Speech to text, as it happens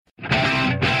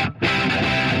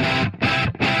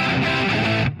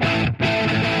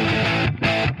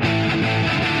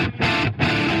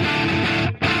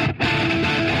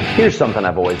Here's something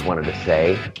I've always wanted to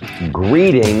say.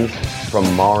 Greetings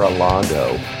from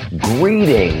Mar-a-Lago.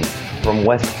 Greetings from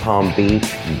West Palm Beach.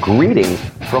 Greetings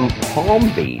from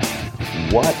Palm Beach.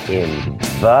 What in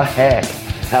the heck?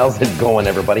 How's it going,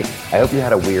 everybody? I hope you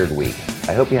had a weird week.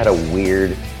 I hope you had a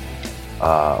weird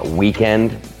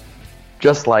weekend,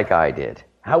 just like I did.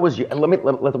 How was your?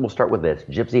 We'll start with this.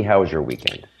 Gypsy, how was your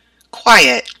weekend?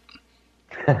 Quiet.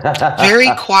 Very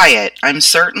quiet. I'm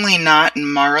certainly not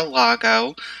in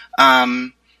Mar-a-Lago.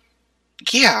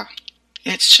 Yeah,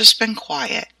 it's just been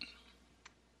quiet.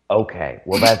 Okay,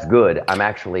 well that's good. I'm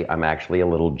actually a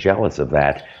little jealous of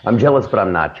that. I'm jealous, but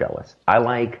I'm not jealous. I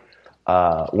like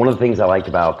one of the things I liked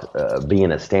about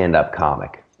being a stand-up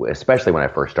comic, especially when I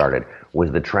first started,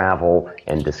 was the travel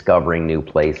and discovering new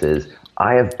places.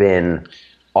 I have been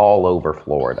all over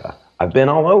Florida.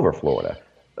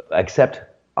 Except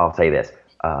I'll say this: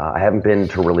 I haven't been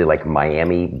to really like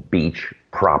Miami Beach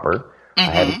proper.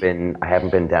 Mm-hmm. I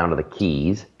haven't been down to the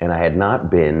Keys, and I had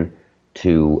not been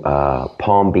to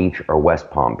Palm Beach or West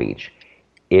Palm Beach.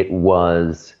 It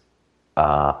was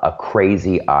a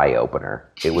crazy eye opener.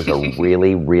 It was a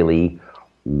really, really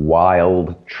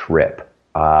wild trip.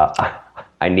 I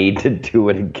need to do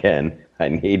it again.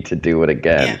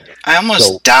 Yeah. I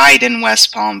almost died in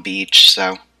West Palm Beach,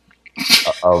 so.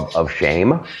 Of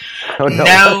shame?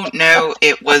 Oh, No,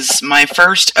 it was my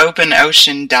first open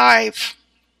ocean dive.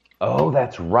 Oh,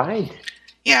 that's right.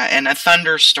 Yeah, and a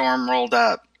thunderstorm rolled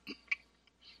up.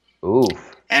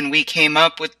 Oof. And we came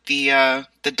up with the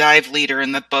dive leader,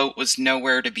 and the boat was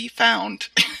nowhere to be found.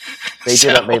 They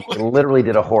literally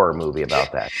did a horror movie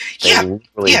about that. Yeah,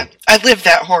 I lived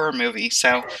that horror movie,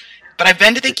 so. But I've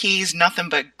been to the Keys, nothing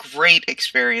but great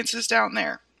experiences down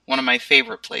there. One of my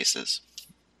favorite places.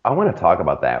 I want to talk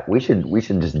about that. We should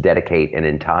just dedicate an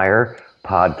entire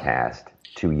podcast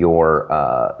to your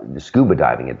scuba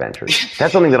diving adventures.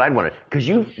 That's something that I'd want to, because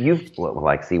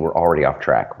we're already off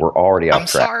track. I'm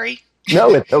sorry.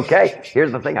 No, it's okay.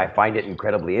 Here's the thing. I find it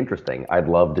incredibly interesting. I'd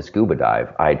love to scuba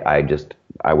dive. I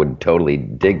would totally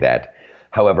dig that.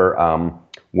 However,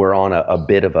 we're on a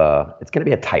bit of it's going to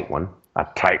be a tight one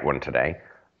today,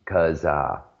 because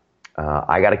I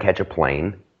got to catch a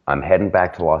plane. I'm heading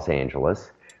back to Los Angeles.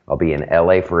 I'll be in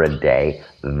LA for a day.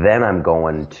 Then I'm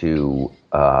going to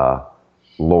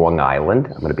Long Island.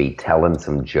 I'm going to be telling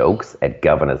some jokes at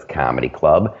Governor's Comedy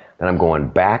Club. Then I'm going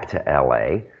back to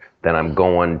LA. Then I'm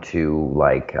going to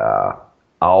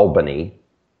Albany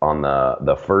on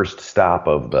the first stop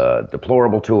of the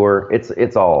Deplorable Tour.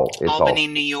 It's all Albany,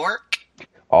 New York.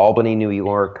 Albany, New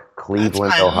York,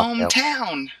 Cleveland, That's my Ohio.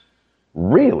 hometown.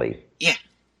 Really? Yeah.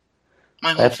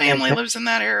 My whole family lives in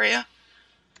that area.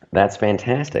 That's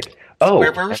fantastic. That's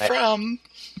where we're from.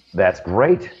 That's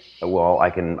great. Well, I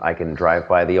can drive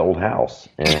by the old house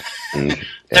and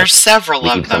there's several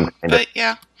of them,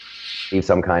 yeah. Leave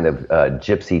some kind of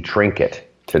gypsy trinket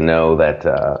to know that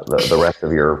the rest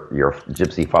of your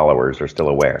gypsy followers are still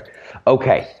aware.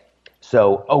 Okay,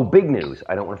 so big news.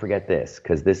 I don't want to forget this,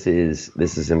 because this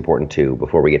is important too.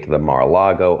 Before we get to the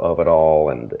Mar-a-Lago of it all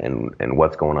and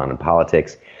what's going on in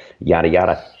politics, yada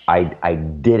yada. I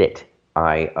did it.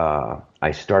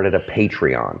 I started a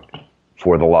Patreon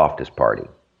for the Loftus Party.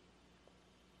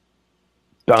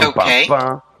 Okay.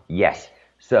 Yes.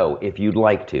 So if you'd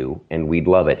like to, and we'd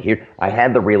love it. Here, I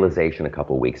had the realization a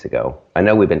couple weeks ago. I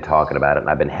know we've been talking about it, and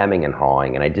I've been hemming and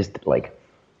hawing, and I just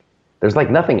there's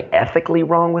nothing ethically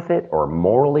wrong with it or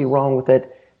morally wrong with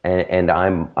it, and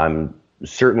I'm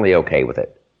certainly okay with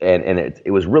it. And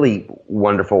it was really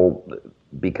wonderful,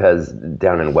 because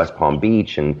down in West Palm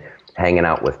Beach and hanging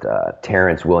out with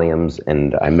Terrence Williams,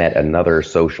 and I met another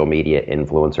social media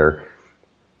influencer.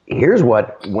 Here's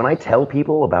when I tell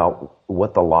people about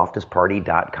what the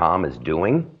loftusparty.com is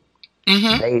doing,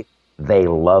 mm-hmm. they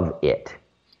love it.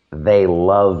 They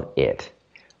love it.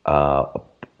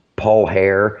 Paul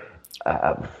Hare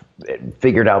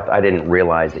figured out, I didn't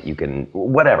realize that you can,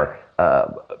 whatever.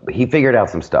 He figured out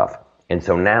some stuff. And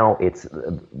so now it's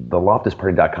the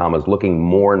loftusparty.com is looking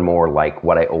more and more like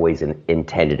what I always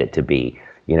intended it to be.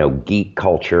 Geek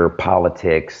culture,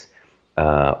 politics,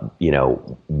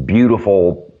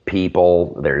 beautiful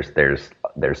people. There's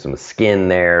some skin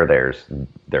there. There's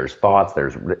thoughts.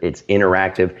 It's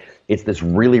interactive. It's this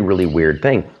really, really weird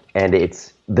thing, and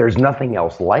there's nothing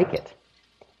else like it.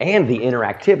 And the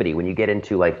interactivity, when you get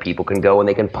into people can go and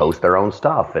they can post their own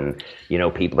stuff, and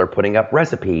people are putting up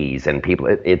recipes, and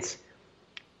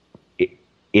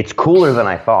it's cooler than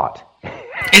I thought.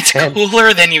 It's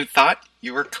cooler than you thought?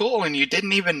 You were cool and you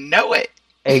didn't even know it.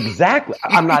 Exactly.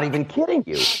 I'm not even kidding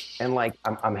you. And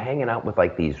I'm hanging out with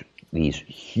these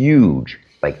huge,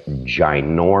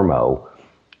 ginormo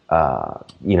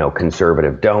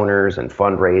conservative donors and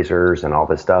fundraisers and all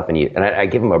this stuff. And I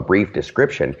give them a brief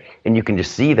description, and you can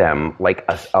just see them like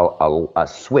a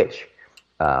switch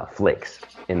flicks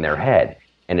in their head,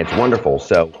 and it's wonderful.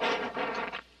 So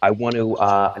I want to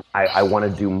I want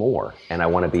to do more, and I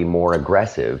want to be more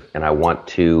aggressive, and I want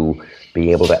to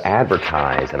be able to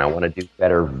advertise, and I want to do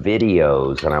better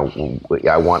videos, and I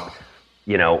want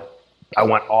I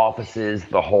want offices,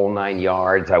 the whole 9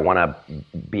 yards. I want to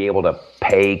be able to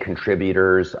pay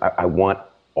contributors. I want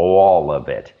all of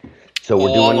it. So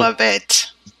we're doing all of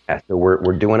it. Yeah, so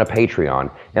we're doing a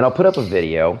Patreon, and I'll put up a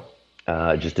video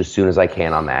just as soon as I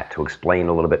can on that to explain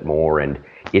a little bit more. And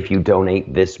if you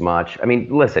donate this much, I mean,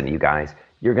 listen, you guys,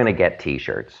 you're gonna get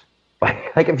T-shirts.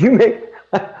 Like if you make,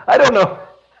 I don't know,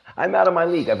 I'm out of my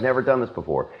league. I've never done this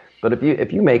before, but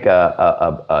if you make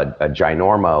a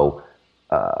ginormo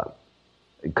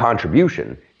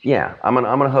contribution, yeah, I'm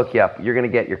gonna hook you up. You're gonna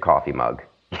get your coffee mug.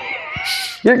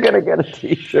 You're gonna get a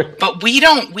T-shirt. But we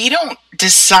don't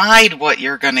decide what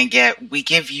you're gonna get. We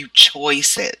give you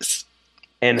choices.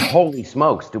 And holy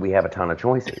smokes, do we have a ton of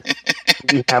choices?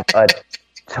 We have a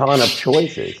ton of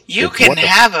choices. You can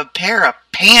have a pair of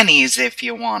panties if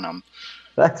you want them.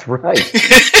 That's right.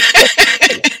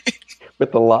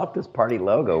 With the Loftus Party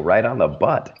logo right on the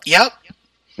butt. Yep.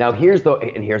 Now here's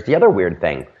the other weird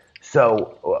thing.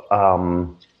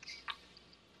 So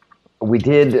we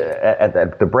did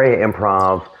at the Brea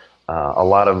Improv, a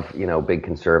lot of big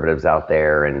conservatives out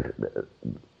there and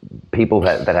people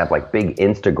that have like big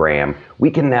Instagram.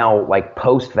 We can now like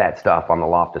post that stuff on the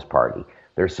Loftus Party.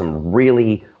 There's some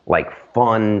really like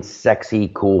fun,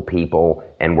 sexy, cool people,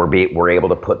 and we're able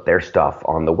to put their stuff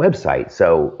on the website.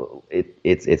 So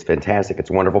it's fantastic.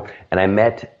 It's wonderful. And I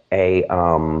met a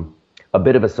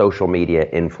bit of a social media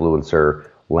influencer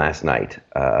last night.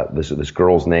 This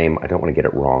girl's name, I don't want to get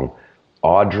it wrong.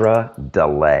 Audra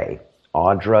DeLay.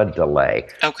 Audra DeLay.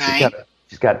 Okay.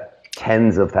 She's got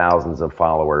tens of thousands of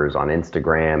followers on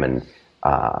Instagram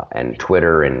and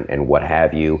Twitter and what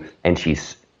have you. And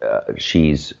she's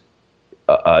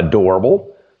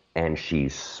adorable, and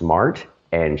she's smart,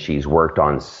 and she's worked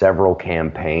on several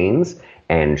campaigns,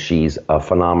 and she's a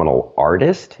phenomenal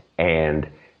artist. And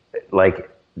like,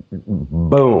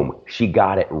 boom, she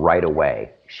got it right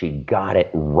away.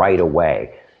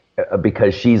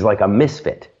 Because she's like a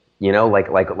misfit,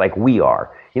 like we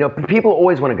are. People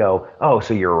always want to go, oh,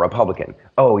 so you're a Republican.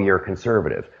 Oh, you're a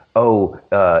conservative. Oh,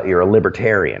 you're a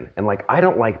libertarian. And like, I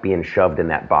don't like being shoved in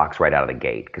that box right out of the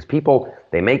gate, because people,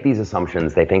 they make these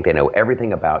assumptions. They think they know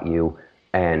everything about you.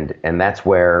 And that's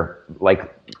where,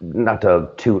 like, not to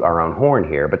toot our own horn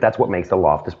here, but that's what makes the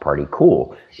Loftus Party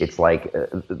cool. It's like,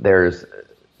 there's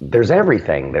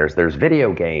everything. There's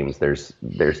video games. There's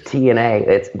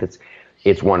TNA.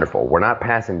 It's wonderful. We're not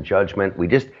passing judgment.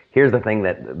 Here's the thing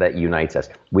that unites us.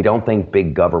 We don't think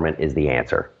big government is the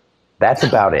answer. That's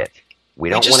about it. We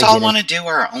just all want to do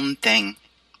our own thing.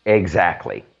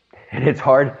 Exactly. And it's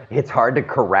hard to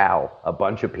corral a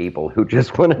bunch of people who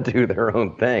just want to do their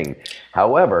own thing.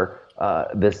 However,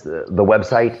 the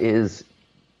website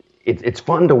it's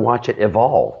fun to watch it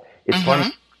evolve. It's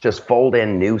fun to just fold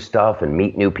in new stuff and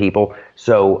meet new people.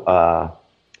 So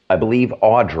I believe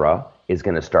Audra is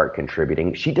going to start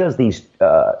contributing. She does these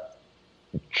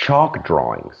chalk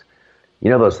drawings.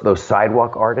 Those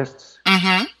sidewalk artists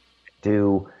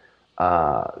do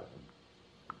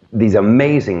she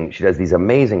does these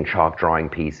amazing chalk drawing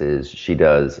pieces. She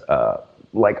does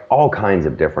like all kinds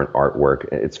of different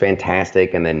artwork. It's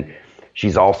fantastic. And then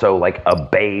she's also like a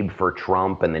babe for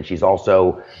Trump. And then she's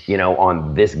also,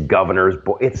 on this governor's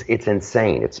board. It's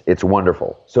insane. It's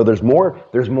wonderful. So there's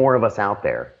more of us out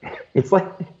there. It's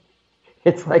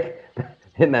like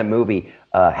in that movie,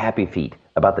 Happy Feet,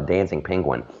 about the dancing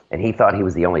penguin. And he thought he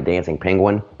was the only dancing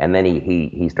penguin. And then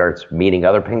he starts meeting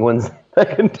other penguins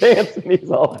that can dance. And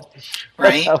he's all,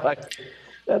 right.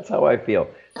 That's how I feel.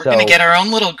 We're going to get our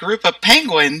own little group of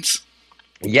penguins.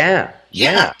 Yeah.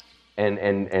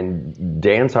 And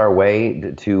dance our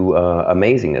way to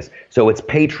amazingness. So it's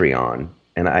Patreon.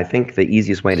 And I think the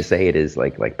easiest way to say it is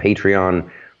like Patreon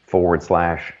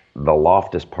 /The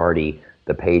Loftus Party.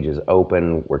 The page is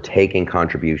open. We're taking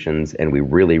contributions, and we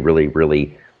really, really,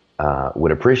 really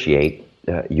would appreciate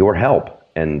your help.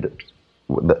 And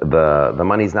the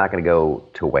money's not going to go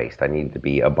to waste. I need to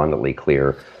be abundantly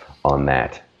clear on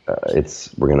that.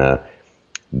 We're going to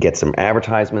get some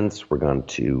advertisements. We're going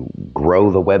to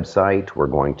grow the website. We're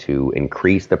going to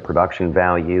increase the production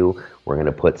value. We're going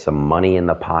to put some money in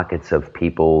the pockets of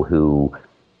people who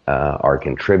are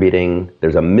contributing.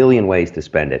 There's a million ways to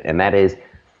spend it, and that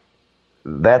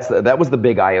was the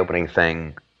big eye-opening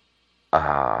thing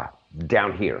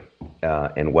down here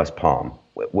in West Palm,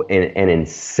 an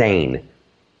insane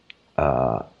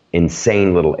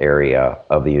little area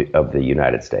of the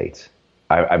United States.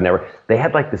 I've never. They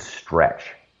had like this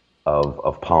stretch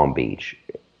of Palm Beach,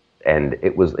 and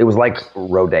it was like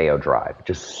Rodeo Drive.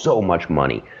 Just so much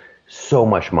money, so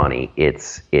much money.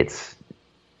 It's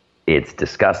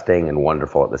disgusting and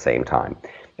wonderful at the same time.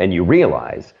 And you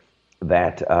realize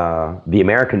that the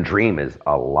American dream is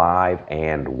alive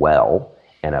and well,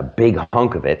 and a big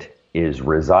hunk of it is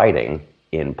residing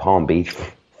in Palm Beach,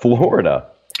 Florida.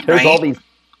 There's all these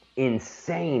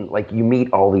insane, like you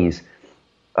meet all these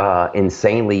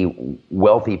insanely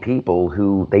wealthy people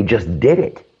who they just did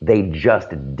it. They just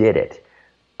did it.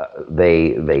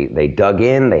 They dug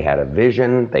in. They had a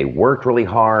vision. They worked really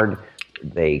hard.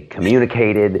 They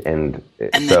communicated, and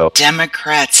so the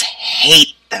Democrats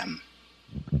hate them.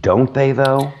 Don't they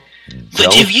though?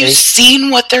 But have you seen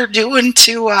what they're doing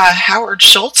to Howard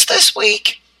Schultz this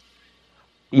week?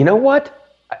 You know what?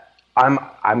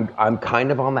 I'm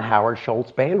kind of on the Howard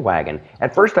Schultz bandwagon.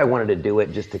 At first, I wanted to do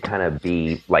it just to kind of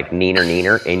be like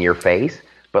neener in your face,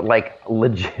 but like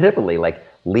legitimately, like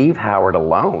leave Howard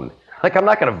alone. Like I'm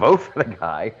not going to vote for the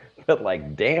guy, but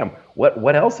like, damn,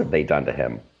 what else have they done to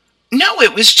him? No,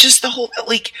 it was just the whole,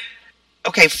 like,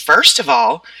 okay, first of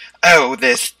all,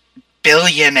 this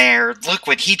billionaire, look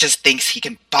what he just thinks he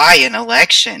can buy an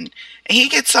election. And he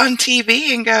gets on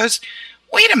TV and goes,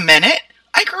 wait a minute,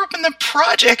 I grew up in the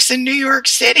projects in New York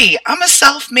City. I'm a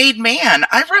self-made man.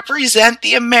 I represent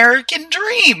the American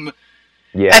dream.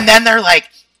 Yeah. And then they're like,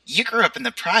 you grew up in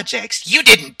the projects. You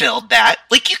didn't build that.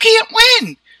 Like, you can't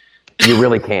win. You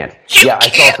really can't. I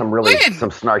saw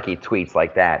some snarky tweets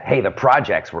like that. Hey, the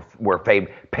projects were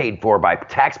paid for by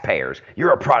taxpayers.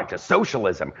 You're a product of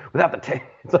socialism. Without the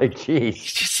it's like, geez.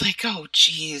 It's just like, oh,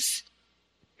 geez.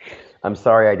 I'm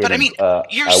sorry I didn't. But I mean, I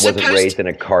wasn't raised in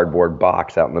a cardboard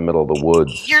box out in the middle of the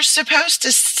woods. You're supposed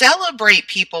to celebrate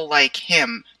people like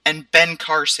him and Ben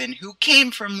Carson, who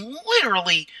came from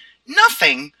literally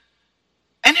nothing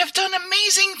and have done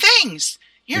amazing things.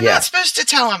 You're not supposed to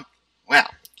tell them, well,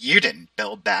 you didn't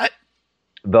build that.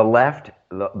 The left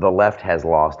has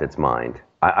lost its mind.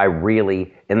 I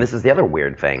really, and this is the other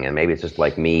weird thing, and maybe it's just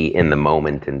like me in the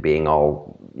moment and being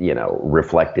all,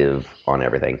 reflective on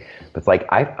everything. But it's like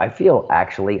I feel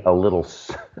actually a little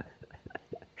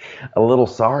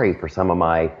sorry for some of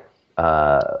my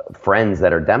friends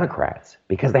that are Democrats,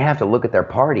 because they have to look at their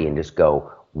party and just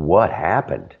go, what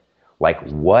happened? Like,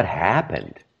 what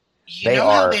happened? You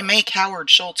know how they make Howard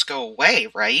Schultz go away,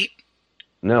 right?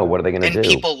 No, what are they going to do? And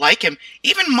people like him.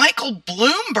 Even Michael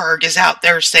Bloomberg is out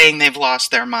there saying they've lost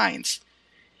their minds.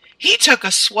 He took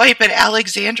a swipe at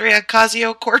Alexandria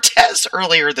Ocasio-Cortez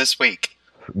earlier this week.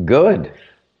 Good.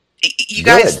 You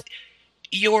guys,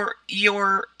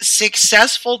 your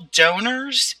successful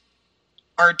donors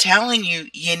are telling you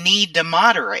need to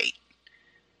moderate.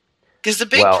 Because the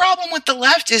big problem with the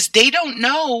left is they don't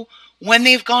know when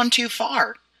they've gone too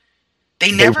far.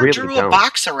 They never really drew a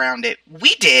box around it.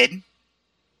 We did.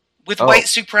 With white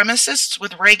supremacists,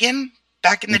 with Reagan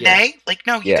back in the day, like,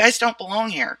 no, you guys don't belong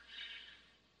here.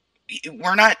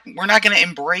 We're not going to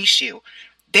embrace you.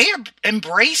 They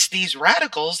embrace these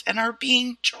radicals and are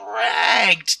being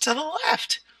dragged to the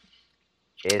left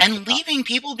and leaving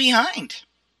people behind.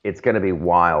 It's going to be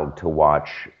wild to watch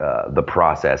the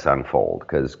process unfold,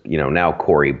 because now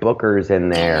Cory Booker's in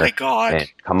there. Oh my God!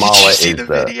 And Kamala Did you see the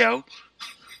video?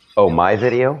 Oh, my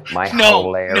video? My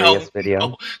hilarious video?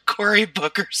 No, Cory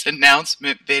Booker's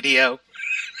announcement video.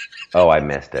 Oh, I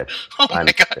missed it. Oh, my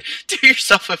God. Do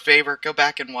yourself a favor. Go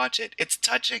back and watch it. It's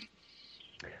touching.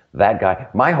 That guy,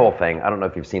 my whole thing, I don't know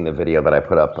if you've seen the video that I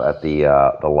put up at the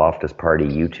Loftus Party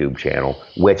YouTube channel,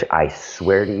 which I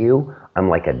swear to you, I'm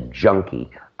like a junkie.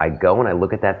 I go and I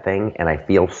look at that thing and I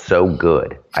feel so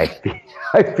good. I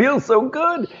feel so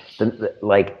good.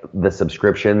 The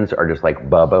subscriptions are just like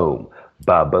ba-boom.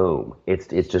 Ba-boom.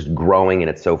 It's just growing, and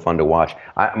it's so fun to watch.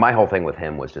 My whole thing with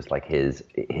him was just like his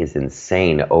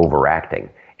insane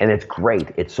overacting. And it's great.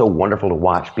 It's so wonderful to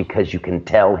watch, because you can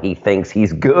tell he thinks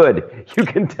he's good. You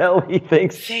can tell he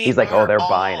thinks he's like, oh, they're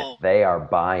buying it. They are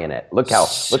buying it. Look how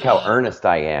earnest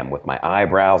I am with my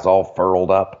eyebrows all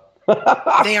furled up.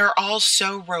 They are all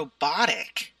so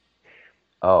robotic.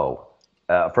 Oh,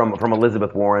 from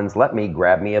Elizabeth Warren's "Let me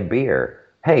grab me a beer."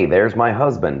 Hey, there's my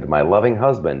husband, my loving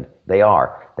husband. They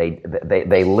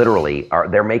literally are.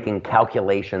 They're making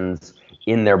calculations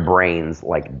in their brains,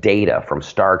 like data from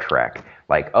Star Trek.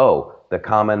 Like, oh, the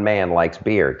common man likes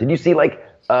beer. Did you see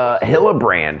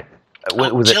Hillebrand?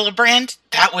 Hillebrand?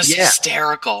 That was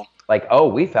hysterical. Like, oh,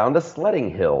 we found a sledding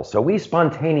hill, so we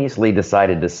spontaneously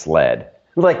decided to sled.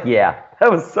 Like, yeah,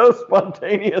 that was so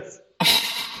spontaneous.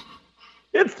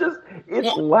 It's Well,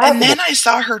 and laughable. then I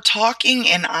saw her talking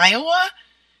in Iowa.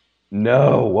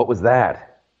 No, what was that?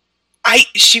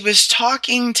 She was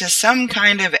talking to some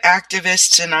kind of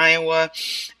activists in Iowa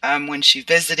when she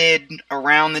visited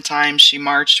around the time she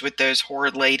marched with those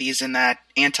horrid ladies in that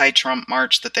anti-Trump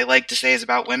march that they like to say is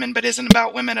about women but isn't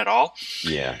about women at all.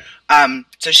 Yeah.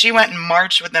 So she went and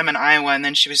marched with them in Iowa, and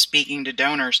then she was speaking to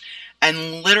donors,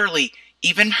 and literally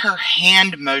even her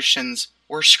hand motions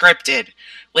were scripted.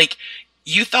 Like,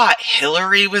 you thought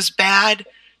Hillary was bad,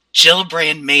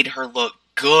 Gillibrand made her look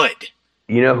good.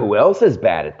 You know who else is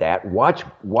bad at that? Watch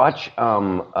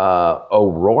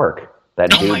O'Rourke,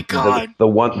 that Oh my dude, God. the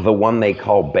one they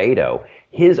call Beto.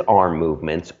 His arm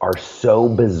movements are so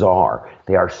bizarre.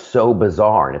 They are so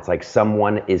bizarre, and it's like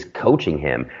someone is coaching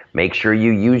him. Make sure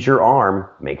you use your arm.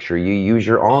 Make sure you use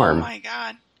your Oh arm. my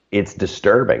God. It's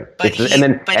disturbing. But And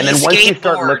then once you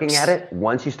start looking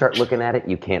skateboards. at it,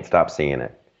 you can't stop seeing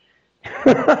it.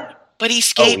 But he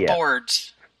Oh yeah.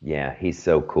 skateboards. Yeah, he's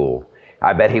so cool.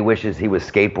 I bet he wishes he was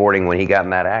skateboarding when he got in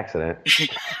that accident.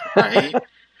 Right?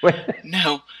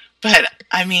 No. But,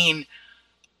 I mean,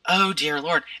 oh dear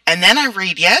Lord. And then I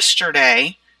read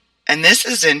yesterday, and this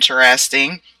is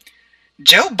interesting,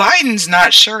 Joe Biden's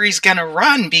not sure he's going to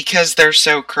run because they're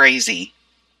so crazy.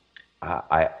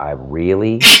 I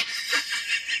really,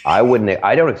 I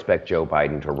don't expect Joe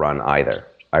Biden to run either.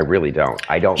 I really don't.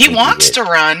 I don't He think wants is. to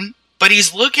run, but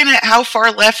he's looking at how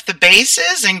far left the base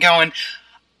is and going,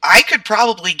 I could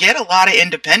probably get a lot of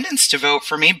independents to vote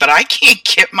for me, but I can't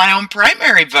get my own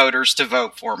primary voters to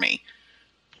vote for me.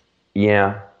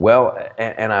 Yeah. Well,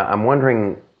 and I'm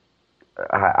wondering.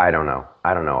 I don't know.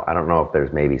 I don't know. I don't know if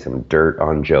there's maybe some dirt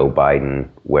on Joe Biden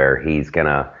where he's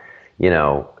gonna,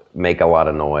 make a lot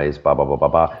of noise. Blah blah blah blah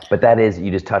blah. But that is, you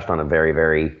just touched on a very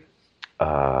very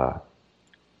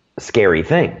scary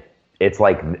thing. It's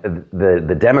like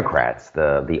the Democrats,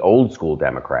 the old school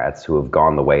Democrats who have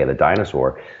gone the way of the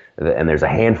dinosaur, and there's a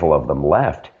handful of them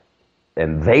left,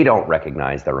 and they don't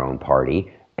recognize their own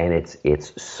party, and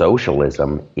it's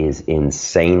socialism is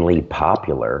insanely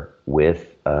popular with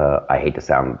I hate to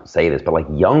say this, but like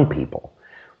young people,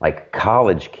 like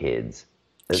college kids.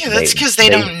 Yeah, that's because they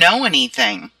don't know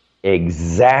anything.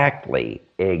 Exactly.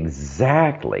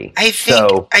 I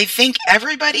think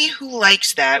everybody who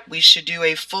likes that, we should do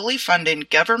a fully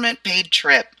funded government-paid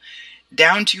trip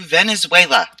down to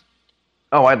Venezuela.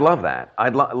 Oh, I'd love that.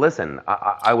 Listen.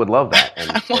 I would love that. And,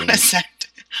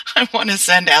 I want to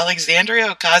send Alexandria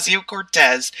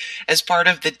Ocasio-Cortez as part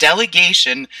of the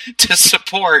delegation to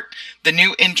support the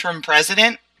new interim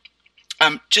president,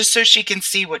 just so she can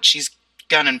see what she's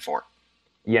gunning for.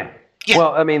 Yeah. Yeah.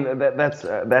 Well, I mean, that's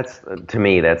to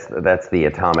me, that's the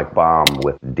atomic bomb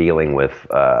with dealing with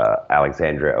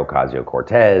Alexandria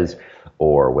Ocasio-Cortez,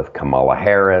 or with Kamala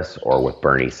Harris, or with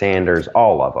Bernie Sanders.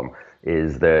 All of them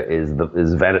is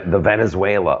the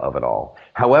Venezuela of it all.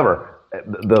 However,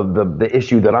 the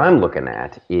issue that I'm looking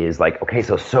at is like, okay,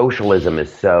 so socialism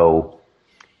is so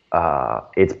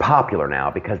it's popular now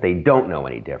because they don't know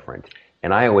any different.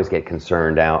 And I always get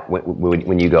concerned out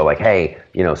when you go like, hey,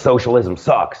 socialism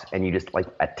sucks, and you just like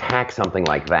attack something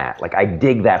like that. Like, I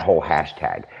dig that whole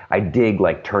hashtag. I dig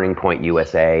like Turning Point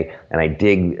USA, and I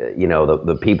dig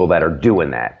the people that are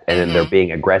doing that, and then they're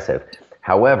being aggressive.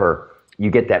 However, you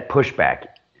get that pushback.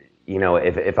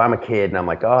 If I'm a kid and I'm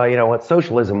like, oh, you know what,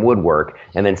 socialism would work,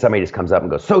 and then somebody just comes up and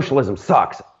goes, socialism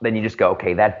sucks, then you just go,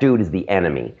 okay, that dude is the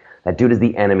enemy. That dude is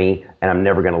the enemy, and I'm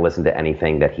never going to listen to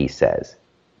anything that he says.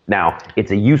 Now,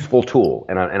 it's a useful tool,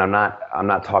 and I'm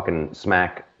not talking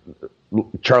smack.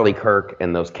 Charlie Kirk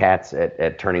and those cats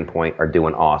at Turning Point are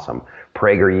doing awesome.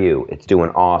 PragerU, it's doing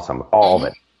awesome. All of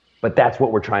it. But that's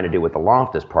what we're trying to do with the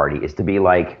Loftus Party, is to be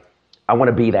like, I want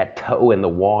to be that toe in the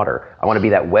water. I want to be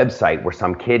that website where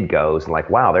some kid goes and like,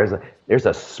 wow, there's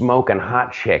a smoking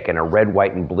hot chick in a red,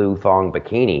 white, and blue thong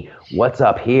bikini. What's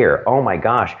up here? Oh my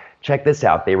gosh. Check this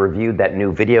out. They reviewed that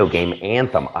new video game,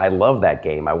 Anthem. I love that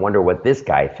game. I wonder what this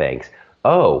guy thinks.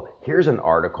 Oh, here's an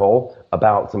article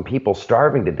about some people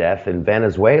starving to death in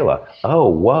Venezuela. Oh,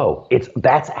 whoa.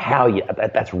 That's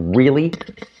really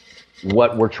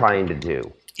what we're trying to do.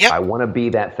 Yep. I want to be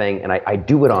that thing, and I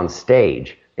do it on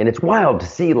stage. And it's wild to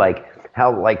see like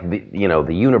how like the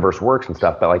universe works and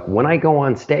stuff. But like when I go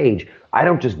on stage, I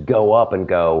don't just go up and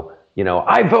go,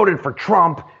 I voted for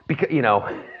Trump because,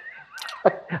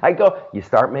 I go, you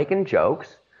start making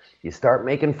jokes, you start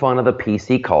making fun of the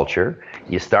PC culture,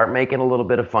 you start making a little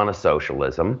bit of fun of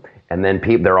socialism, and then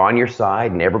they're on your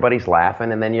side and everybody's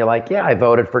laughing, and then you're like, yeah, I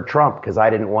voted for Trump because I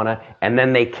didn't want to, and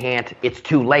then it's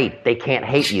too late, they can't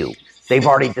hate you. They've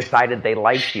already decided they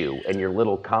like you and your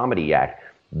little comedy act.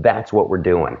 That's what we're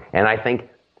doing. And I think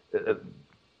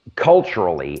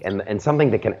culturally and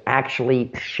something that can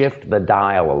actually shift the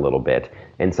dial a little bit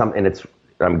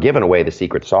I'm giving away the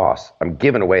secret sauce.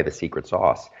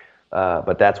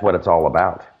 But that's what it's all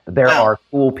about. There are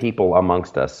cool people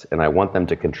amongst us, and I want them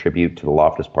to contribute to the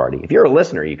Loftus Party. If you're a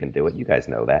listener, you can do it. You guys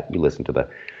know that. You listen to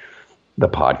the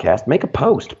podcast. Make a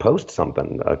post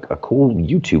something, a cool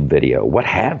YouTube video, what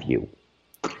have you.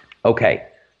 Okay.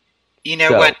 You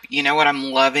know what I'm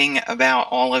loving about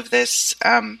all of this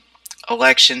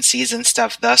election season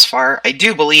stuff thus far? I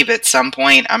do believe at some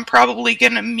point I'm probably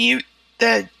going to mute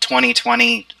the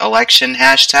 2020 election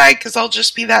hashtag because I'll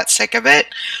just be that sick of it.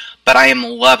 But I am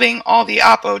loving all the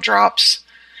Oppo drops.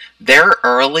 They're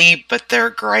early, but they're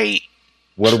great.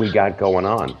 What do we got going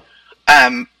on?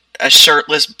 A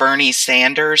shirtless Bernie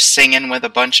Sanders singing with a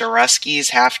bunch of Ruskies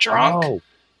half drunk. Oh,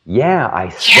 yeah, I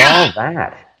saw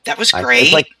that. That was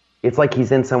great. It's like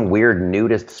he's in some weird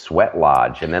nudist sweat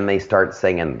lodge, and then they start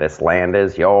singing, "This land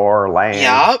is your land."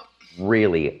 Yep.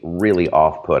 Really, really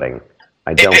off-putting.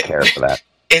 I don't care for that.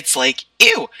 It's like,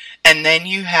 ew. And then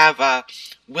you have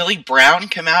Willie Brown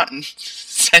come out and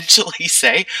essentially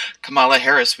say Kamala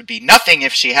Harris would be nothing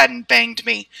if she hadn't banged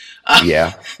me.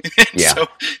 Yeah. So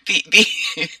the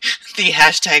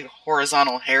hashtag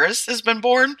horizontal Harris has been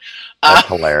born. That's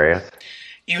hilarious.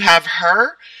 You have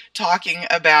her talking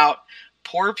about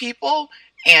poor people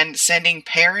and sending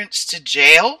parents to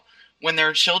jail when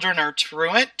their children are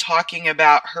truant, talking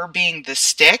about her being the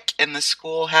stick and the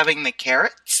school having the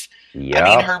carrots. Yep. I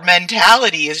mean, her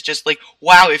mentality is just like,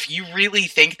 wow, if you really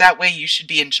think that way, you should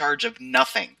be in charge of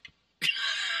nothing.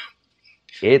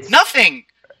 It's nothing.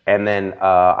 And then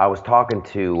I was talking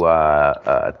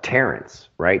to Terrence,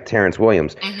 right? Terrence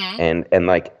Williams. Mm-hmm. And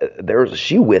like,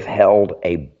 she withheld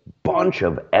a bunch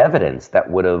of evidence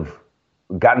that would have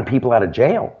gotten people out of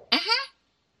jail. Mm-hmm.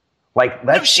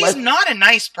 Like she's not a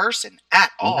nice person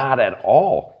at all. Not at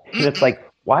all. And it's like,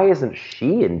 why isn't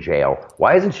she in jail?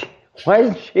 Why isn't she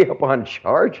up on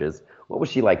charges? What was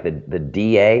she, like, the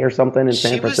DA or something in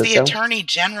San Francisco? She was the attorney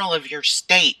general of your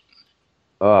state.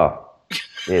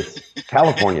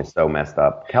 California is so messed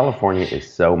up. California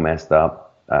is so messed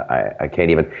up. I can't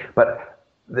even. But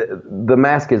the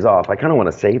mask is off. I kind of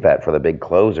want to save that for the big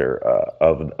closer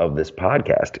of this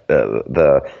podcast.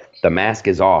 The mask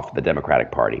is off. The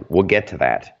Democratic Party. We'll get to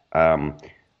that.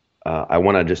 I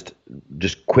want to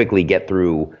just quickly get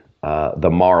through the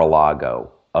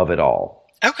Mar-a-lago of it all.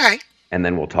 Okay. And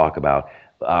then we'll talk about.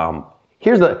 I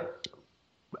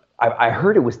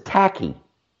heard it was tacky.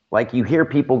 Like, you hear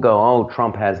people go, "Oh,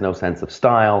 Trump has no sense of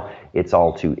style. It's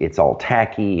all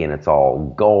tacky, and it's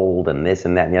all gold, and this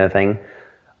and that and the other thing."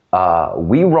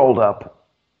 We rolled up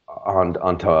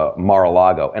onto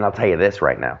Mar-a-Lago, and I'll tell you this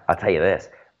right now.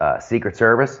 Secret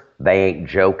Service, they ain't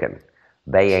joking.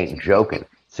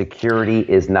 Security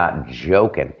is not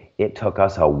joking. It took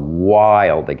us a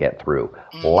while to get through.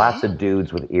 Mm-hmm. Lots of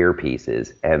dudes with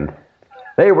earpieces, and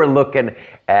they were looking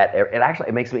at it. Actually,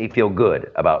 it makes me feel good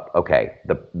about, okay,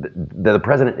 the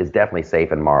president is definitely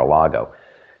safe in Mar-a-Lago.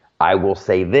 I will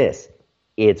say this: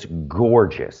 it's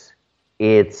gorgeous.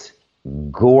 It's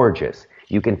gorgeous.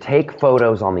 You can take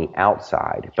photos on the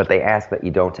outside, but they ask that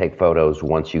you don't take photos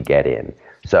once you get in.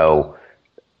 So,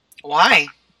 why?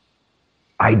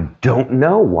 I don't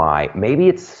know why.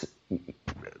 Maybe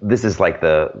this is like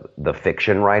the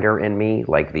fiction writer in me,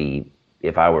 like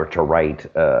if I were to write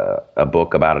a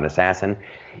book about an assassin,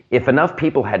 if enough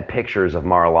people had pictures of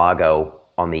Mar-a-Lago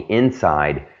on the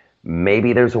inside,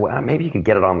 maybe maybe you could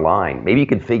get it online. Maybe you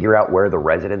could figure out where the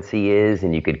residency is,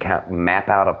 and you could map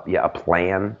out a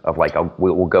plan of like,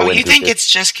 we'll go into. You think it's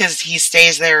just because he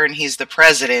stays there and he's the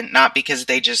president, not because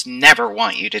they just never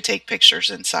want you to take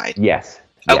pictures inside? Yes.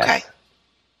 Okay.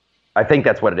 I think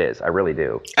that's what it is. I really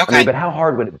do. Okay. I mean, but how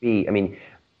hard would it be? I mean,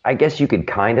 I guess you could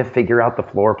kind of figure out the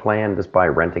floor plan just by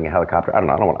renting a helicopter. I don't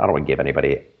know. I don't want to give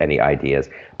anybody any ideas,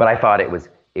 but I thought it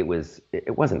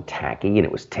wasn't tacky, and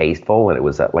it was tasteful, and it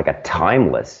was like a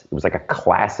timeless. It was like a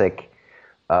classic.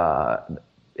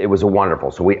 It was a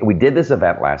wonderful. So we did this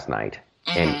event last night,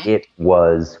 and it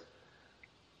was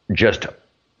just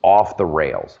off the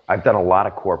rails. I've done a lot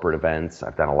of corporate events.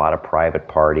 I've done a lot of private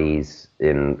parties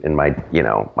in my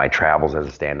my travels as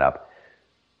a stand-up.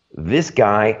 This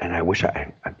guy, and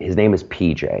his name is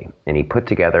PJ, and he put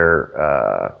together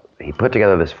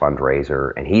this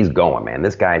fundraiser, and he's going, man.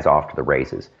 This guy's off to the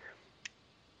races.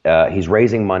 He's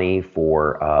raising money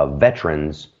for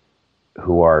veterans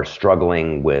who are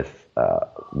struggling with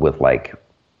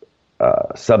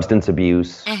substance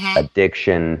abuse,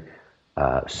 addiction,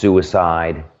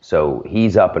 suicide. So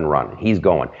he's up and running. He's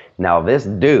going. Now this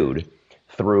dude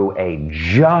threw a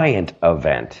giant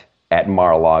event at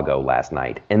Mar-a-Lago last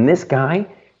night. And this guy,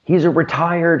 he's a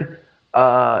retired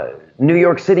New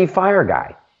York City fire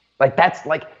guy.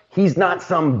 He's not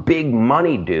some big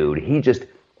money dude.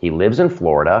 He lives in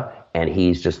Florida, and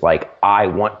he's just like, I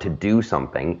want to do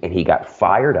something. And he got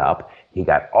fired up. He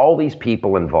got all these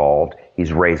people involved.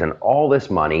 He's raising all this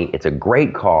money. It's a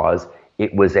great cause.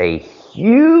 It was a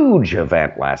huge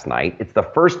event last night. It's the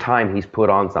first time he's put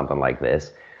on something like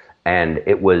this. And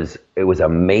it was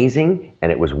amazing,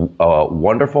 and it was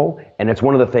wonderful. And it's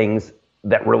one of the things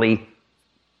that really,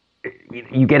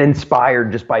 you get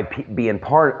inspired just by being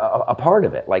a part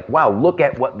of it. Like, wow, look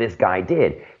at what this guy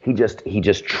did. He just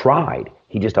tried.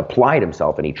 He just applied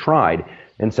himself, and he tried.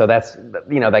 And so that's,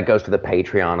 that goes to the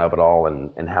Patreon of it all,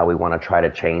 and how we want to try to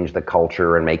change the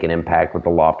culture and make an impact with the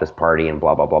Loftus Party and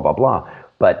blah, blah, blah, blah, blah.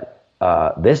 But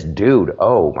this dude,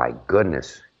 oh my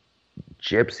goodness,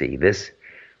 Gypsy,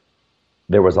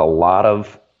 there was a lot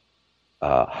of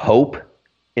hope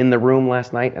in the room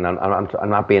last night, and I'm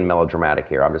not being melodramatic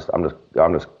here. I'm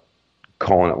just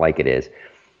calling it like it is.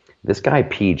 This guy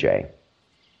PJ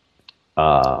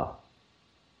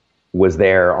was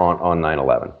there on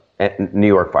 9/11 at New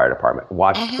York Fire Department.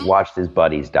 Watched his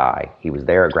buddies die. He was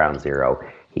there at Ground Zero.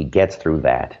 He gets through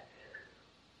that.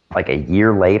 Like a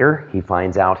year later, he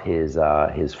finds out his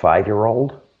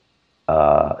 5-year-old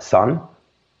son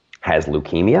has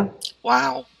leukemia.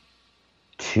 Wow.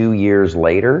 2 years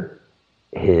later,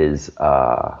 his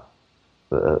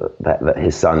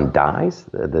son dies.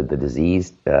 The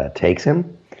disease takes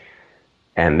him,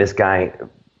 and this guy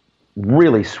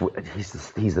really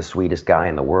he's the sweetest guy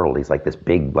in the world. He's like this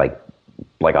big, like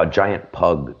a giant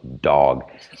pug dog.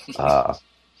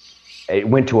 It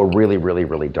went to a really, really,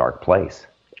 really dark place,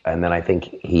 and then I think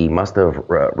he must have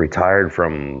retired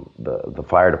from the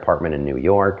fire department in New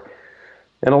York.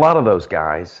 And a lot of those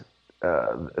guys,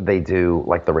 they do,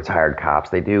 like the retired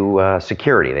cops, they do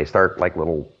security. They start like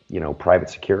little, private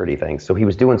security things. So he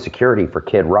was doing security for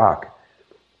Kid Rock.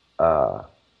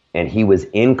 And he was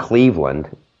in Cleveland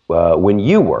when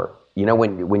you were,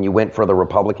 when you went for the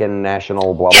Republican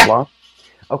National blah, blah, blah.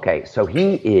 Okay, so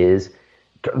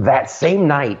that same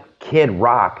night, Kid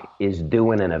Rock is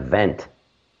doing an event.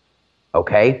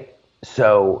 Okay?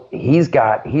 So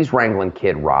he's wrangling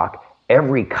Kid Rock.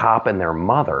 Every cop and their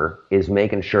mother is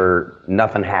making sure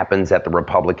nothing happens at the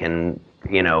Republican,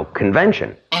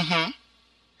 convention. Mm-hmm.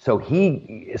 So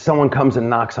someone comes and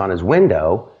knocks on his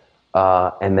window,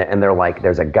 and they're like,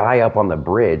 there's a guy up on the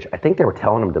bridge. I think they were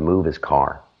telling him to move his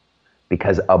car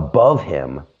because above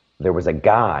him there was a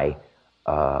guy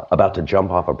about to jump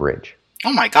off a bridge.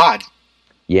 Oh my God.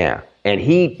 Yeah. And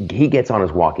he gets on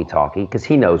his walkie-talkie because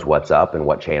he knows what's up and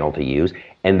what channel to use.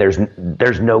 And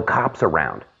there's no cops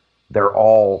around. They're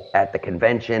all at the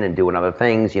convention and doing other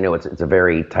things. It's a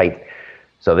very tight.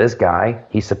 So this guy,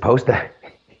 he's supposed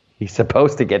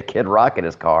to get Kid Rock in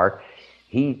his car.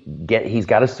 He's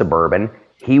got a Suburban.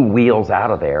 He wheels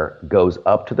out of there, goes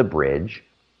up to the bridge,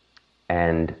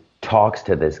 and talks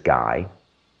to this guy,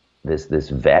 this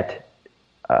vet,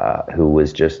 who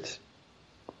was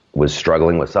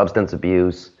struggling with substance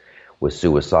abuse, was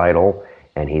suicidal,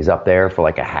 and he's up there for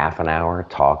like a half an hour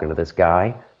talking to this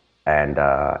guy. And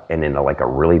in a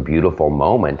really beautiful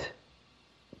moment,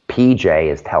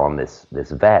 PJ is telling this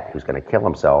vet who's going to kill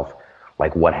himself,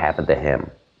 like what happened to him.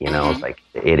 It's like,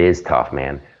 it is tough,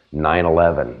 man.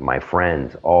 9/11, my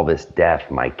friends, all this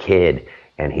death, my kid.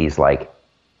 And he's like,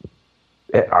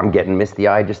 I'm getting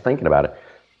misty-eyed just thinking about it.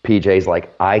 PJ's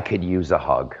like, I could use a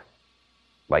hug.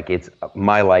 Like,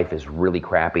 my life is really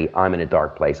crappy. I'm in a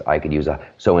dark place. I could use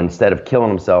so instead of killing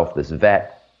himself, this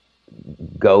vet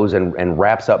goes and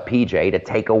wraps up PJ to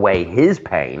take away his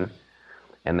pain.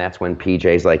 And that's when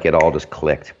PJ's like, it all just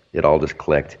clicked.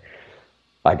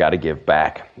 I got to give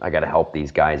back. I got to help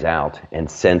these guys out. And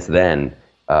since then,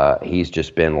 he's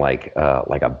just been like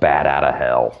a bat out of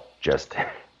hell, just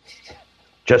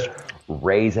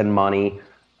raising money,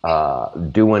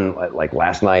 doing like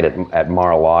last night at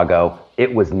Mar-a-Lago.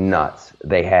 It was nuts.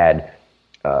 They had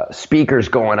speakers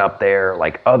going up there,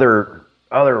 like other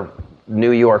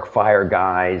New York fire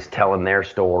guys telling their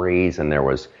stories, and there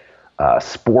was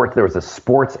there was a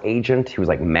sports agent. He was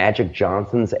like Magic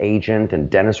Johnson's agent and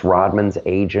Dennis Rodman's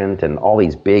agent and all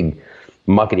these big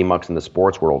muckety mucks in the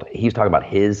sports world. He was talking about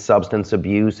his substance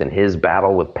abuse and his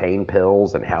battle with pain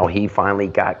pills and how he finally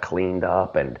got cleaned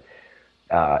up, and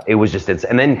it was just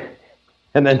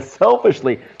and then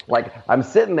selfishly, like, I'm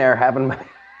sitting there having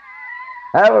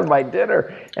my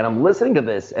dinner and I'm listening to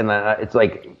this, and it's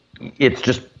like,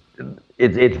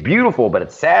 it's beautiful, but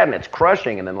it's sad and it's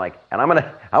crushing. And then and I'm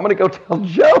gonna go tell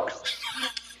jokes.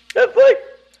 It's like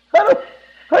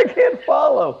I can't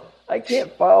follow. I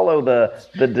can't follow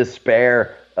the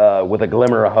despair with a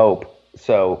glimmer of hope.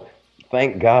 So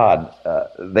thank God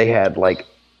they had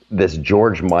this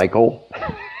George Michael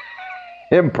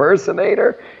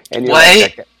impersonator. And you're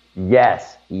what?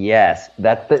 Yes.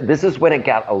 This is when it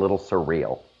got a little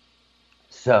surreal.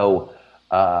 So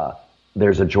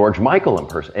there's a George Michael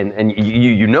impersonator, and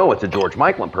you know it's a George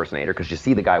Michael impersonator because you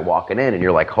see the guy walking in, and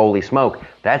you're like, holy smoke,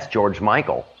 that's George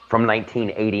Michael from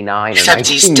 1989 Except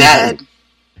he's dead.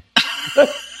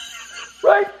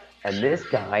 Right? And this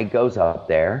guy goes up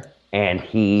there and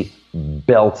he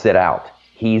belts it out.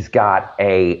 He's got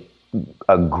a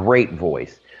great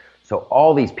voice. So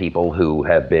all these people who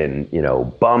have been,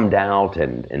 bummed out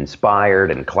and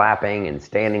inspired and clapping and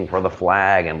standing for the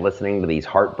flag and listening to these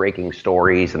heartbreaking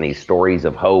stories and these stories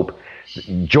of hope,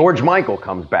 George Michael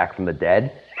comes back from the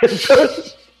dead and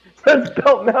starts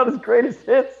belting out his greatest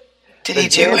hits. Did he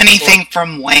do anything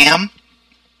from Wham?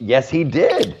 Yes, he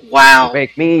did. Wow.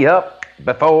 Wake me up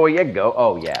before you go.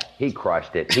 Oh yeah, he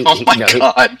crushed it. Oh my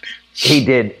God. He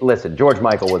did. Listen, George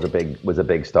Michael was a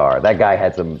big star. That guy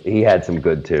had some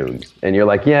good tunes, and you're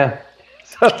like, yeah.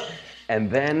 So, and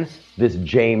then this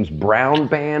James Brown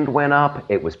band went up.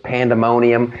 It was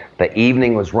pandemonium. The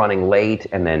evening was running late,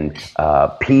 and then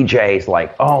PJ's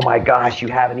like, oh my gosh, you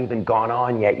haven't even gone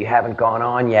on yet. You haven't gone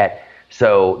on yet.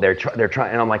 So they're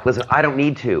trying, and I'm like, listen, I don't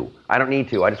need to. I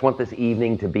just want this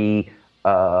evening to be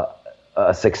a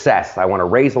success. I want to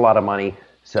raise a lot of money.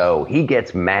 So he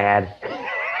gets mad.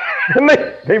 And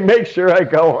they make sure I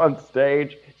go on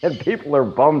stage, and people are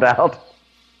bummed out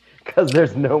because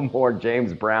there's no more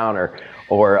James Brown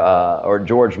or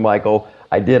George Michael.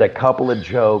 I did a couple of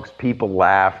jokes, people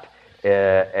laughed,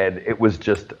 and it was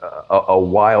just a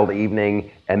wild evening.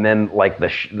 And then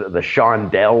the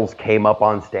Shondells came up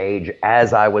on stage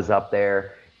as I was up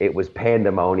there. It was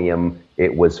pandemonium.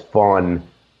 It was fun.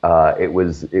 It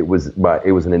was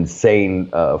an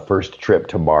insane first trip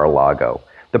to Mar-a-Lago.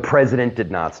 The president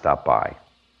did not stop by.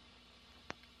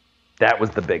 That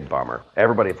was the big bummer.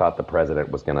 Everybody thought the president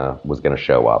was gonna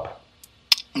show up.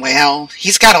 Well,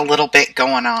 he's got a little bit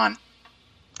going on.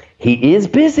 He is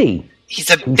busy. He's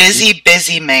a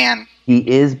busy man. He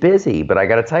is busy, but I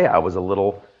got to tell you, I was a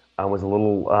little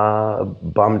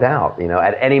bummed out.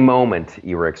 At any moment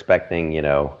you were expecting,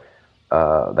 that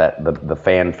the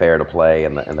fanfare to play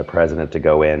and the president to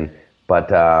go in,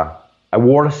 but I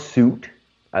wore a suit.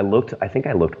 I think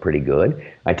I looked pretty good.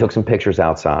 I took some pictures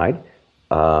outside.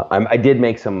 I did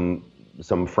make some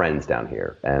friends down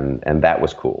here, and that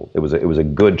was cool. It was a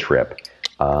good trip.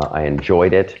 I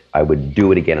enjoyed it. I would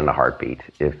do it again in a heartbeat.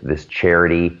 If this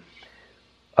charity,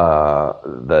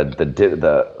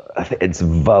 it's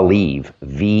Velieve,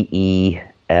 VELEVE,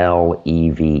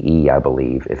 I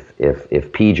believe.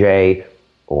 If PJ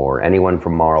or anyone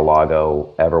from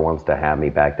Mar-a-Lago ever wants to have me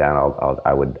back down,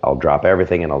 I'll drop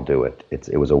everything and I'll do it.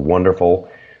 It was a wonderful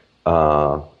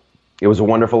event.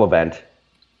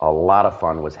 A lot of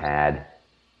fun was had.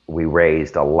 We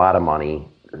raised a lot of money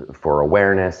for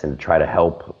awareness and try to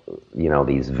help,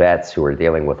 these vets who are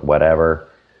dealing with whatever.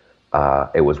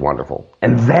 It was wonderful.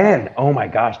 And then, oh my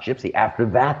gosh, Gypsy, after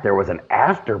that, there was an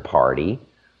after party.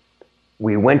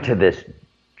 We went to this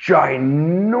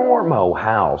ginormo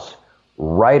house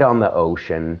right on the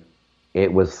ocean.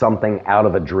 It was something out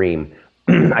of a dream.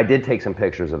 I did take some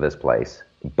pictures of this place,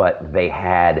 but they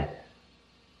had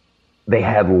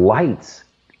lights.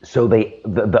 So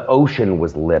the ocean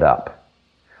was lit up.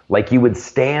 Like you would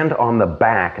stand on the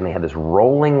back and they had this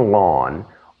rolling lawn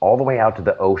all the way out to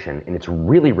the ocean, and it's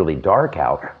really, really dark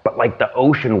out, but the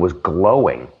ocean was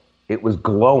glowing. It was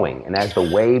glowing, and as the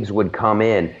waves would come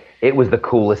in, it was the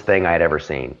coolest thing I'd ever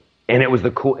seen. And it was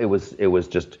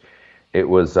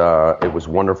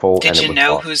wonderful. Did you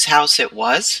know whose house it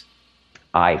was?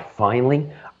 I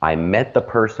met the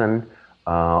person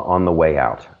on the way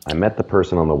out.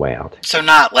 So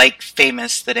not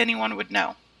famous that anyone would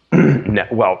know. No,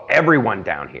 well, everyone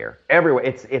down here,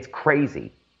 it's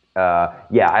crazy. I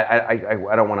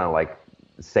don't want to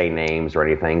say names or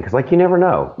anything because you never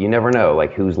know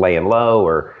who's laying low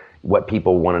or what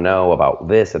people want to know about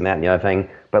this and that and the other thing.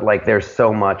 But there's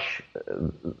so much.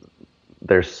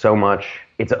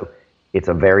 It's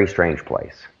a very strange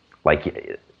place.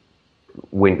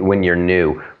 When you're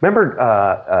new.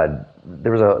 Remember,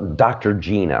 there was a Dr.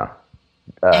 Gina.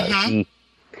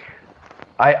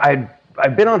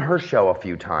 I've been on her show a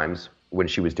few times when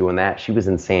she was doing that. She was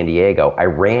in San Diego. I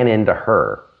ran into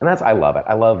her, and I love it.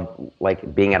 I love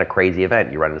being at a crazy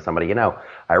event. You run into somebody you know.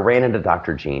 I ran into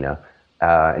Dr. Gina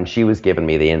and she was giving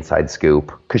me the inside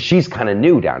scoop because she's kind of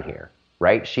new down here,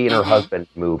 right? She and her husband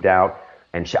moved out,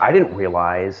 and I didn't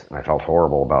realize, and I felt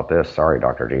horrible about this. Sorry,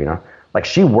 Dr. Gina. Like,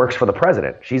 she works for the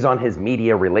president. She's on his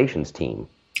media relations team.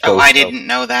 So, I didn't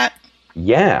know that.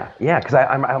 Yeah, because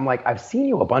I'm like, I've seen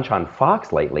you a bunch on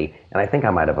Fox lately, and I think I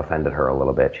might have offended her a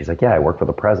little bit. She's like, yeah, I work for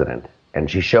the president. And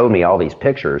she showed me all these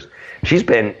pictures. She's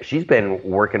been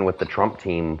working with the Trump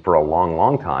team for a long,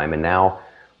 long time, and now,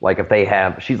 like, if they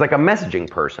have, she's like a messaging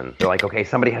person. They're like, okay,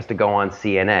 somebody has to go on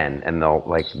CNN, and they'll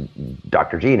like,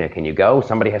 Dr. Gina, can you go?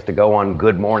 Somebody has to go on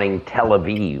Good Morning Tel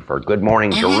Aviv or Good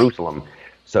Morning Jerusalem.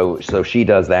 So she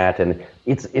does that, and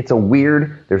it's a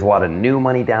weird. There's a lot of new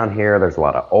money down here. There's a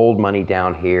lot of old money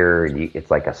down here.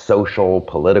 It's like a social,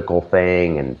 political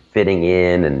thing, and fitting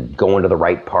in, and going to the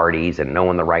right parties, and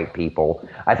knowing the right people.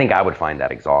 I think I would find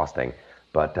that exhausting,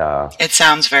 but it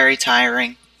sounds very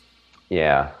tiring.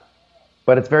 Yeah,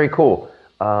 but it's very cool.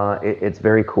 It's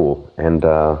very cool, and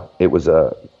it was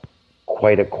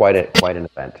quite an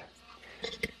event.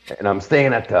 And I'm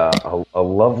staying at a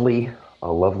lovely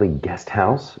guest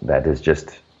house that is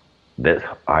just that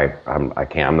I'm not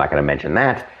going to mention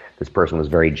that. This person was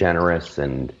very generous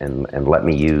and let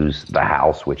me use the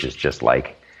house, which is just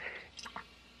like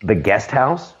the guest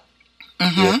house.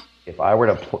 If I were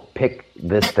to pick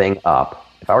this thing up,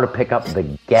 if I were to pick up the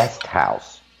guest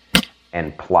house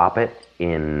and plop it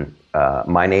in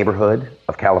my neighborhood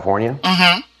of California,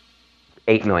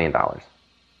 $8 million. $8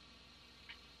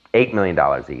 million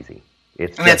easy.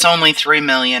 It's only $3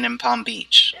 million in Palm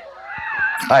Beach.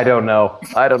 I don't know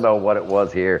what it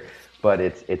was here, but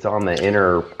it's on the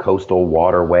inner coastal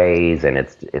waterways, and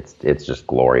it's just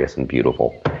glorious and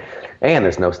beautiful. And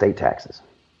there's no state taxes.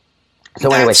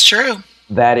 So anyway, that's true.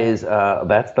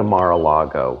 That's the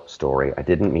Mar-a-Lago story. I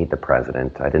didn't meet the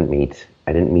president. I didn't meet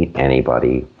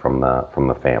anybody from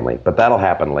the family, but that'll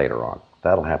happen later on.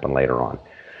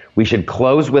 We should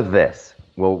close with this.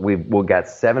 We'll got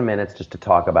 7 minutes just to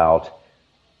talk about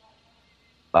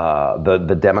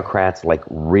the Democrats like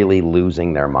really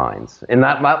losing their minds, and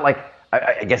not like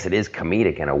I guess it is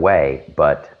comedic in a way,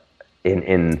 but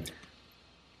there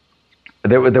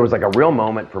was like a real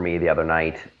moment for me the other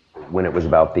night when it was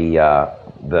about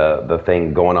the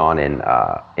thing going on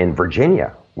in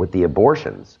Virginia with the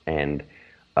abortions, and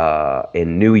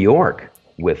in New York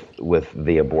with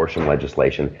the abortion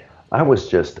legislation. I was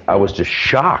just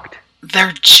shocked.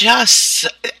 They're just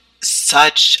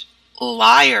such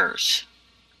liars.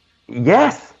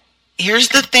 Yes. Here's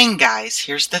the thing, guys.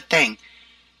 Here's the thing.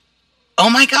 Oh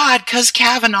my God, because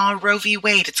Kavanaugh, Roe v.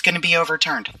 Wade, it's going to be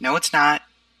overturned. No, it's not.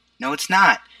 No, it's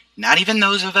not. Not even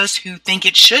those of us who think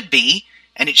it should be,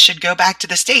 and it should go back to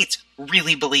the states,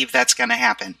 really believe that's going to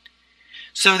happen.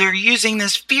 So they're using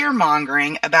this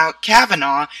fear-mongering about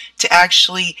Kavanaugh to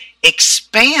actually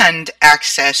expand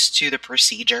access to the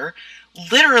procedure,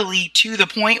 literally to the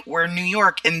point where New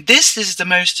York, and this is the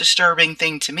most disturbing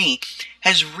thing to me,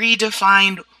 has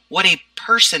redefined what a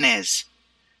person is.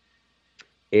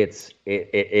 It's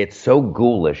so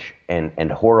ghoulish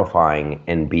and horrifying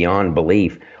and beyond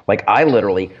belief. Like, I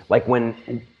literally, like, when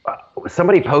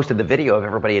somebody posted the video of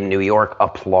everybody in New York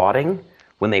applauding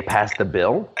when they passed the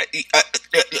bill.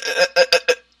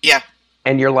 Yeah.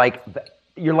 And you're like,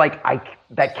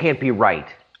 that can't be right.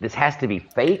 This has to be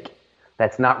fake.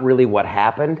 That's not really what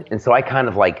happened. And so I kind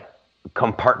of like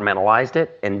compartmentalized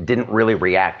it and didn't really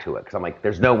react to it, because I'm like,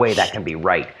 there's no way that can be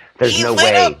right. There's no way.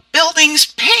 He lit up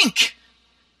buildings pink.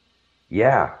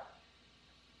 Yeah.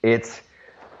 It's,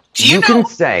 do you know, can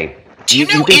say. Do you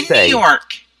know in New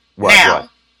York now,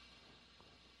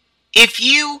 if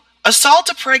you assault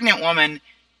a pregnant woman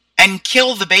and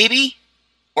kill the baby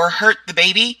or hurt the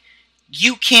baby,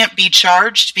 you can't be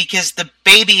charged because the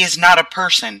baby is not a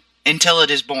person until it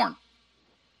is born.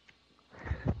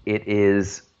 It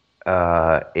is,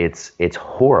 it's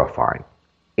horrifying.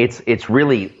 It's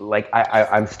really like,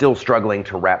 I'm still struggling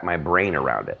to wrap my brain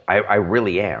around it. I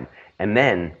really am. And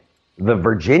then the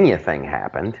Virginia thing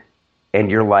happened, and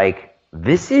you're like,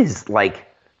 this is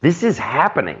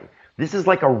happening. This is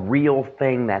like a real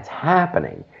thing that's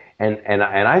happening. And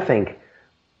I think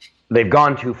they've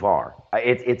gone too far.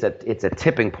 It's a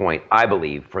tipping point, I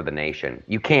believe, for the nation.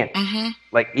 You can't,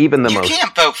 like, even the most. You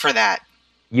can't vote for that.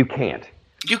 You can't.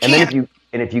 You can't.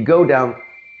 And if you go down,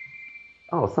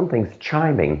 oh, something's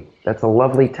chiming. That's a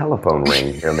lovely telephone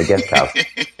ring here in the guest house.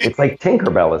 It's like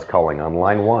Tinkerbell is calling on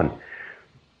line 1.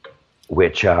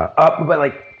 Which, but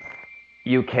like,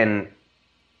 you can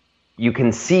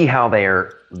see how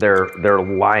they're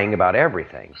lying about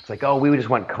everything. It's like, oh, we just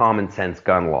want common sense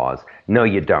gun laws. No,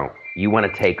 you don't. You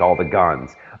want to take all the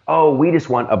guns. Oh, we just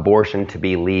want abortion to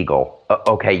be legal.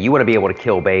 Okay, you want to be able to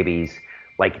kill babies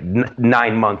like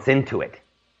 9 months into it.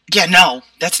 Yeah, no,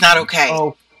 that's not okay.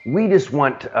 Oh, we just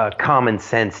want common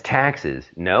sense taxes.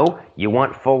 No, you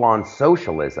want full on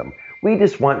socialism. We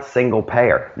just want single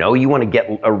payer. No, you want to get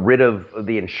rid of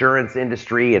the insurance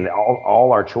industry and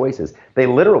all our choices. They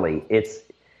literally, it's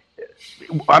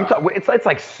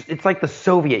like the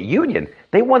Soviet Union.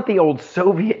 They want the old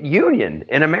Soviet Union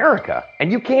in America,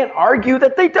 and you can't argue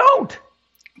that they don't.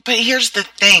 But here's the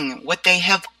thing: what they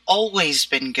have always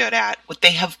been good at,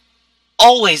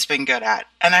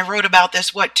 and I wrote about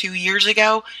this 2 years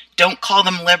ago. Don't call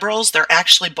them liberals; they're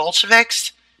actually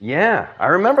Bolsheviks. Yeah, I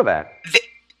remember that.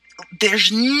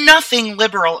 There's nothing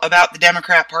liberal about the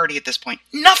Democrat Party at this point.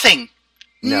 Nothing.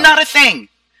 No. Not a thing.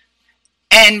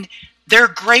 And they're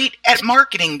great at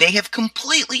marketing. They have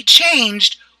completely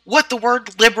changed what the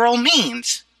word liberal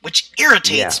means, which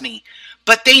irritates me.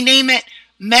 But they name it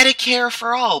Medicare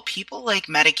for all. People like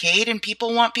Medicaid, and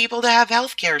people want people to have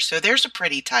health care. So there's a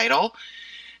pretty title.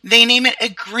 They name it a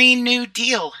Green New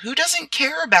Deal. Who doesn't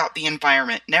care about the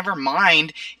environment? Never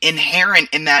mind, inherent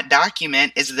in that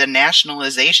document is the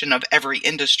nationalization of every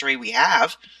industry we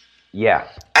have. Yeah.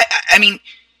 I mean,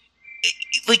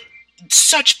 like,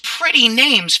 such pretty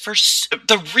names for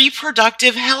the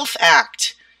Reproductive Health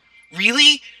Act.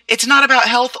 Really? It's not about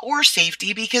health or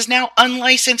safety because now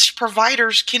unlicensed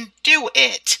providers can do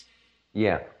it.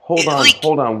 Yeah. Hold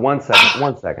on 1 second.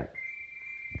 1 second.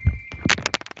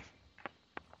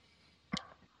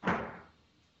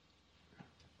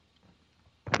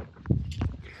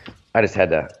 I just had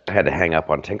to hang up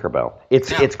on Tinkerbell.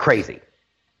 It's crazy.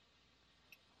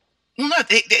 Well, no,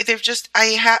 they've just.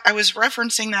 I was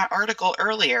referencing that article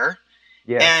earlier,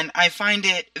 and I find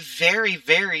it very,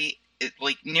 very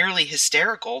nearly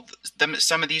hysterical.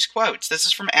 Some of these quotes. This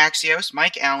is from Axios.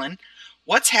 Mike Allen.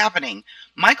 What's happening?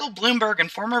 Michael Bloomberg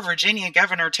and former Virginia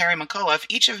Governor Terry McAuliffe,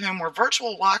 each of whom were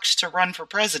virtual locks to run for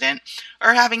president,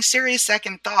 are having serious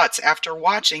second thoughts after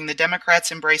watching the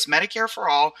Democrats embrace Medicare for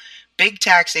all, big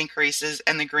tax increases,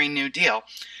 and the Green New Deal.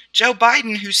 Joe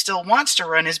Biden, who still wants to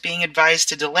run, is being advised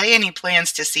to delay any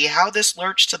plans to see how this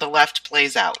lurch to the left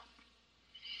plays out.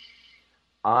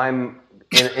 I'm,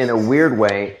 in a weird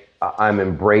way, I'm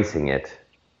embracing it.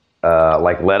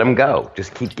 Let them go.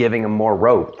 Just keep giving them more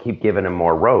rope. Keep giving them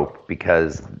more rope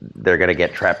because they're going to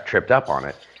get tripped up on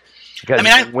it. Because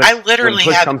I literally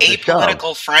have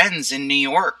apolitical friends in New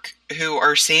York who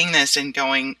are seeing this and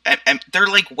going, and they're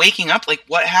like waking up, like,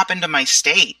 what happened to my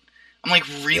state? I'm like,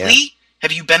 really? Yeah.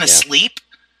 Have you been asleep?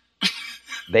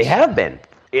 They have been.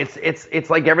 It's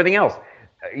like everything else.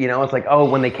 It's like, oh,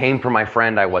 when they came for my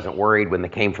friend, I wasn't worried. When they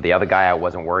came for the other guy, I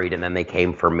wasn't worried. And then they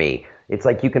came for me. It's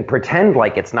like you can pretend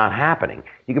like it's not happening.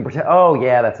 You can pretend, oh,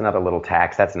 yeah, that's another little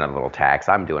tax. That's another little tax.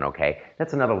 I'm doing okay.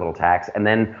 That's another little tax. And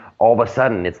then all of a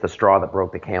sudden, it's the straw that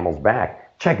broke the camel's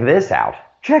back. Check this out.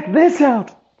 Check this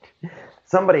out.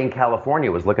 Somebody in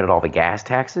California was looking at all the gas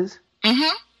taxes.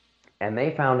 Mm-hmm. And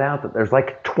they found out that there's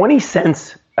like 20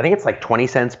 cents. I think it's like 20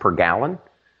 cents per gallon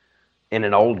in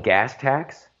an old gas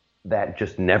tax that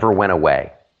just never went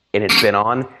away. And it's been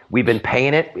on. We've been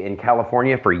paying it in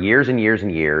California for years and years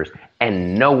and years,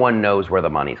 and no one knows where the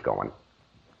money's going.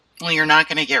 Well, you're not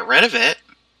going to get rid of it.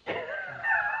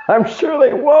 I'm sure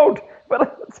they won't,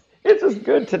 but it's just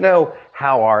good to know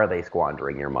how are they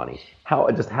squandering your money? How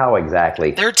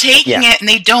exactly? They're taking it, and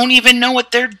they don't even know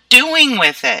what they're doing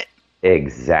with it.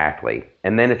 Exactly.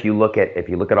 And then if you look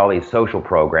at all these social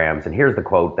programs, and here's the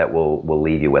quote that we'll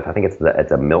leave you with. I think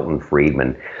it's a Milton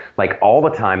Friedman. Like all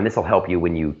the time, this will help you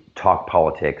when you talk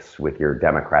politics with your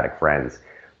Democratic friends.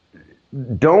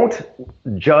 Don't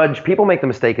judge. People make the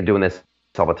mistake of doing this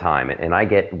all the time, and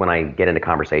when I get into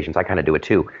conversations, I kind of do it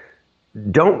too.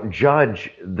 Don't judge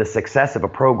the success of a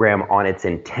program on its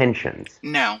intentions.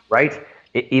 No. Right?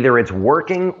 Either it's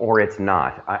working or it's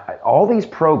not. All these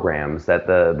programs that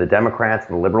the Democrats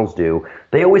and the liberals do,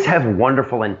 they always have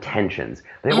wonderful intentions.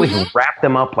 They always wrap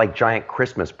them up like giant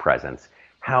Christmas presents.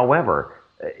 However,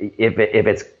 if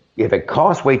it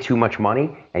costs way too much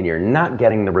money and you're not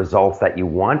getting the results that you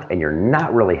want and you're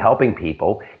not really helping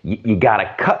people, you got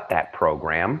to cut that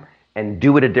program and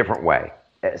do it a different way.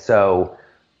 So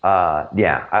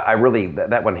I really,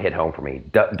 that one hit home for me.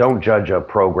 Don't judge a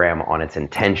program on its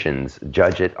intentions,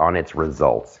 judge it on its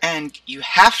results. And you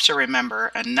have to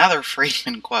remember another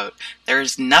Friedman quote: there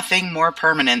is nothing more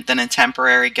permanent than a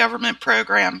temporary government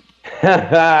program.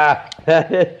 That's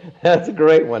a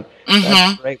great one.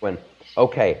 That's a great one.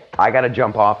 Okay, I got to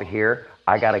jump off of here.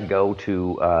 I got to go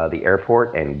to the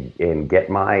airport and get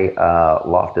my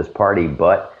Loftus party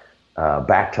butt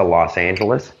back to Los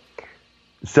Angeles.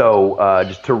 So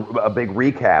just a big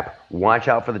recap, watch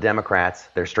out for the Democrats.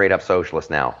 They're straight up socialists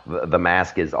now. The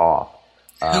mask is off.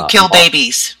 Who kill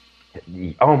babies.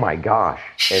 Oh my gosh.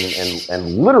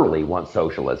 And literally want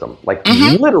socialism. Like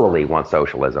literally want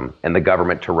socialism and the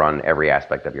government to run every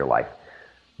aspect of your life.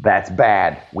 That's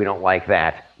bad. We don't like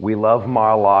that. We love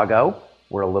Mar-a-Lago.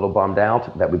 We're a little bummed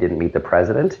out that we didn't meet the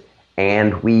president.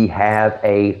 And we have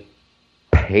a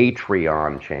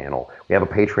Patreon channel. We have a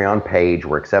Patreon page.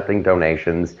 We're accepting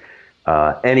donations.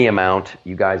 Any amount.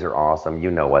 You guys are awesome.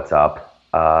 You know what's up.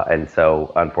 And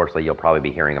so, unfortunately, you'll probably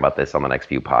be hearing about this on the next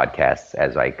few podcasts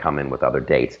as I come in with other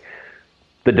dates.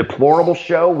 The Deplorable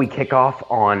Show, we kick off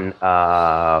on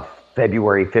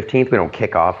February 15th. We don't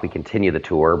kick off. We continue the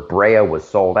tour. Brea was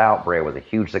sold out. Brea was a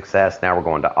huge success. Now we're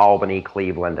going to Albany,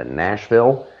 Cleveland, and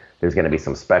Nashville. There's going to be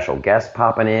some special guests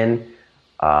popping in.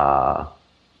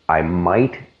 I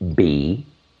might be,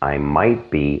 I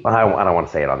don't want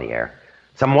to say it on the air.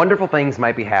 Some wonderful things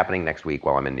might be happening next week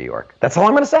while I'm in New York. That's all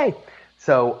I'm going to say.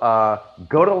 So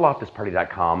go to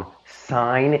loftusparty.com,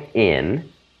 sign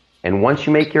in, and once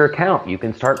you make your account, you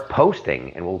can start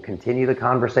posting, and we'll continue the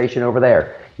conversation over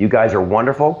there. You guys are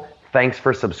wonderful. Thanks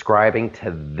for subscribing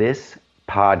to this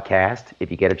podcast.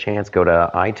 If you get a chance, go to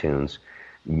iTunes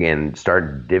and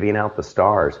start divvying out the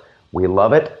stars. We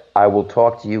love it. I will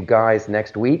talk to you guys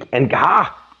next week. And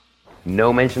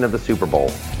no mention of the Super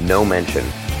Bowl. No mention.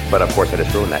 But of course I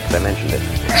just ruined that because I mentioned it.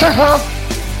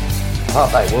 All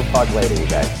right, we'll talk later, you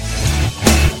guys.